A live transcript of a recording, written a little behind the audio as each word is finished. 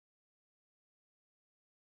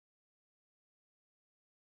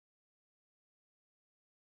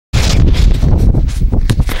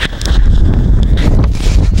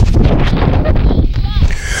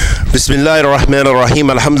Bismillahir Rahmanir Rahim.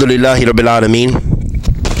 Alhamdulillahi Rabbil Alameen. Wa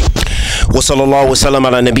sallallahu wa sallam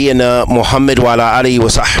ala nabiyyina Muhammad wa ala alihi wa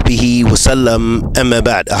sahbihi wa sallam. Amma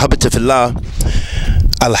ba'd. Ahabta fillah.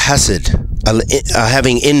 Al-hasad,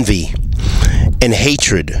 having envy and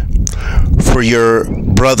hatred for your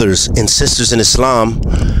brothers and sisters in Islam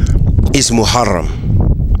is muharram.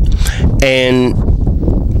 And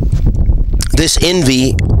this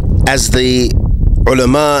envy, as the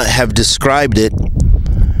ulama have described it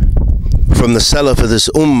from the Salaf of this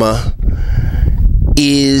ummah,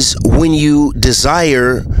 is when you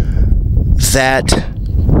desire that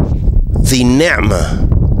the ni'mah,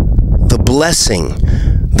 the blessing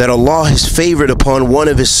that Allah has favored upon one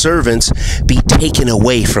of his servants, be taken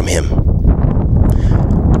away from him.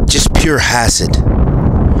 Just pure hasad,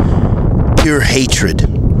 pure hatred,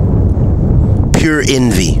 pure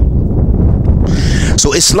envy.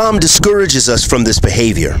 So Islam discourages us from this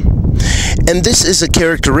behavior. And this is a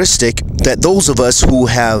characteristic that those of us who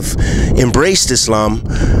have embraced Islam,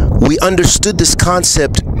 we understood this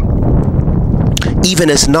concept even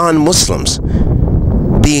as non-Muslims.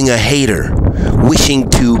 Being a hater, wishing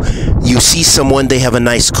to, you see someone, they have a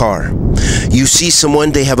nice car. You see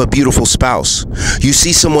someone, they have a beautiful spouse. You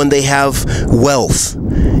see someone, they have wealth.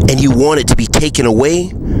 And you want it to be taken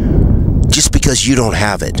away just because you don't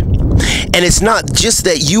have it. And it's not just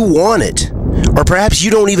that you want it, or perhaps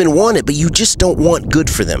you don't even want it, but you just don't want good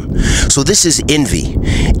for them. So this is envy,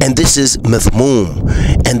 and this is mathmoom,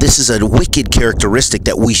 and this is a wicked characteristic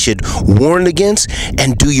that we should warn against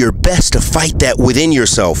and do your best to fight that within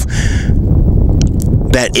yourself.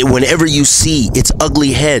 That whenever you see its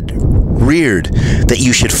ugly head reared, that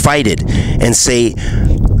you should fight it and say,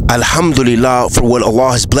 Alhamdulillah for what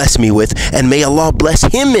Allah has blessed me with, and may Allah bless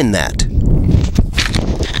him in that.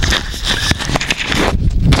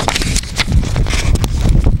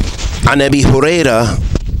 عن أبي هريرة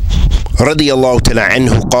رضي الله تعالى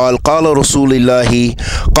عنه قال قال رسول الله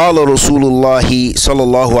صلى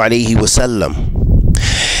الله عليه وسلم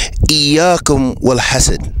إياكم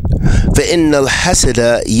والحسد فإن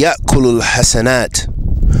الحسد يأكل الحسنات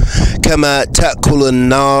كما تأكل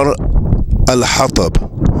النار الحطب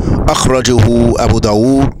أخرجه أبو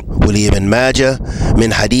داود ولابن ماجه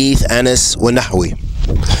من حديث أنس ونحوه.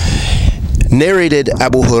 Narrated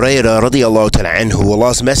Abu Hurairah radiyallahu ta'ala anhu,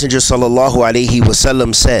 Allah's Messenger sallallahu alayhi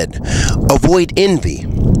wasallam said, avoid envy,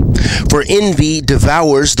 for envy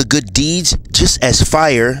devours the good deeds just as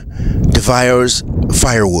fire devours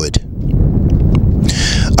firewood.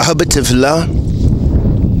 Ahabta fillah,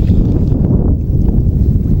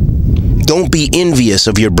 don't be envious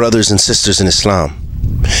of your brothers and sisters in Islam.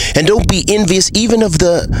 And don't be envious even of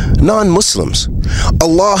the non-Muslims.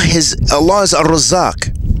 Allah is Ar-Razzaq,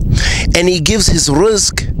 and he gives his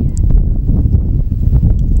rizq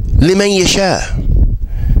liman yasha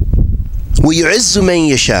wa yu'izzu man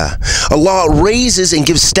yasha. Allah raises and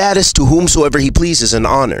gives status to whomsoever he pleases and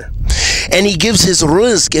honor, and he gives his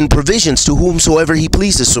rizq and provisions to whomsoever he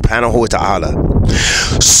pleases, subhanahu wa ta'ala.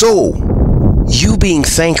 So you being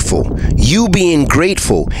thankful, you being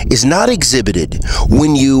grateful is not exhibited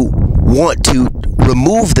when you want to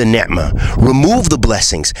remove the ni'mah, remove the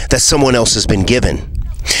blessings that someone else has been given.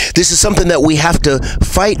 This is something that we have to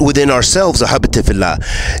fight within ourselves, ahabta fillah.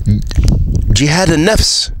 Jihad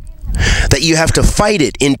an-nafs, that you have to fight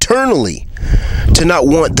it internally to not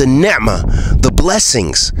want the ni'mah, the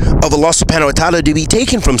blessings of Allah subhanahu wa ta'ala to be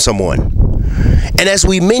taken from someone. And as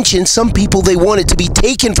we mentioned, some people, they want it to be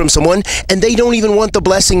taken from someone and they don't even want the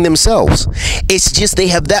blessing themselves. It's just they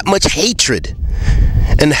have that much hatred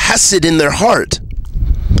and hasad in their heart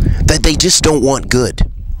that they just don't want good.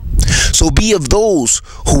 So be of those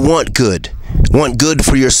who want good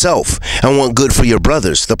for yourself and want good for your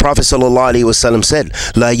brothers. The Prophet sallallahu alaihi wasallam said,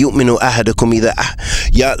 "La yu'minu ahadukum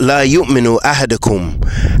la yu'minu ahadukum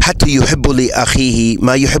hatta yuhibbu li akhihi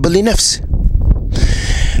ma yuhibbu li nafsihi."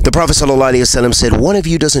 The Prophet sallallahu alaihi wasallam said, one of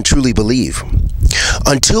you doesn't truly believe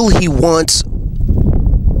until he wants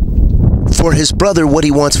for his brother what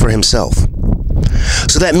he wants for himself.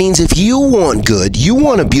 So that means if you want good, you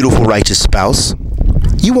want a beautiful, righteous spouse,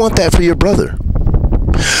 you want that for your brother.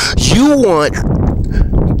 You want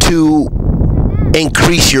to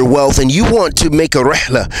increase your wealth, and you want to make a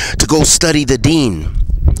rihla to go study the deen,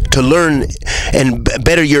 to learn and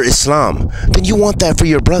better your Islam, then you want that for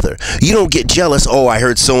your brother. You don't get jealous. Oh, I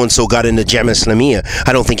heard so-and-so got into Jama Islamiyah.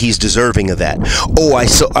 I don't think he's deserving of that. Oh,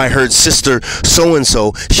 I heard sister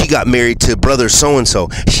so-and-so, she got married to brother so-and-so.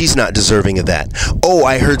 She's not deserving of that. Oh,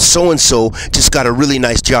 I heard so-and-so just got a really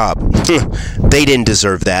nice job. They didn't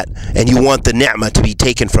deserve that. And you want the ni'mah to be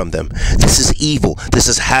taken from them. This is evil. This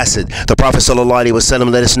is hasid. The Prophet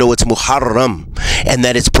ﷺ let us know it's muharram, and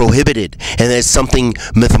that it's prohibited, and that it's something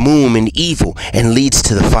mathmoom and evil, and leads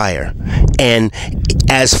to the fire. And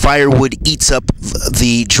as firewood eats up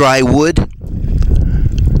the dry wood,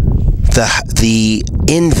 the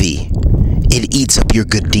envy, it eats up your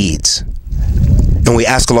good deeds. And we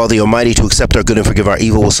ask Allah the Almighty to accept our good and forgive our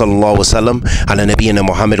evil. Wa sallallahu wa sallam ala nabiyyina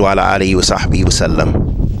Muhammad wa ala alihi wa sahbihi wa sallam.